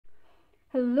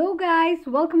Hello guys,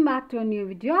 welcome back to a new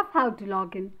video of how to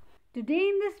log in. Today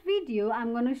in this video,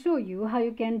 I'm going to show you how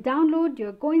you can download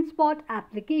your CoinSpot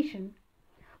application.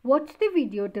 Watch the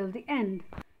video till the end.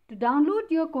 To download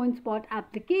your CoinSpot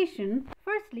application,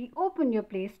 firstly open your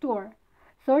Play Store.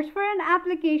 Search for an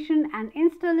application and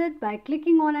install it by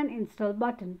clicking on an install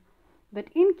button. But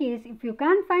in case if you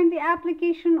can't find the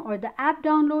application or the app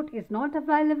download is not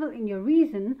available in your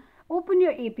region, open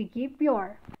your APK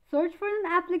Pure. Search for an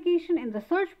application in the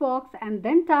search box and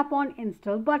then tap on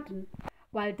install button.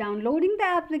 While downloading the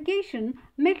application,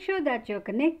 make sure that you're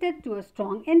connected to a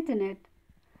strong internet.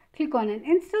 Click on an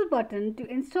install button to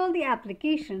install the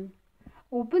application.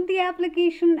 Open the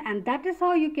application and that is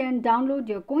how you can download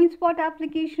your CoinSpot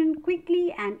application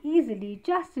quickly and easily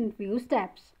just in few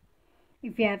steps.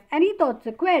 If you have any thoughts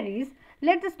or queries,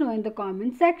 let us know in the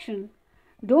comment section.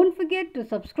 Don't forget to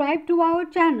subscribe to our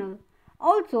channel.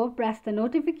 Also, press the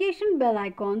notification bell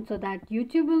icon so that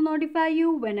YouTube will notify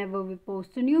you whenever we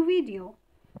post a new video.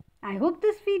 I hope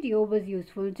this video was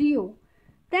useful to you.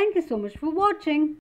 Thank you so much for watching.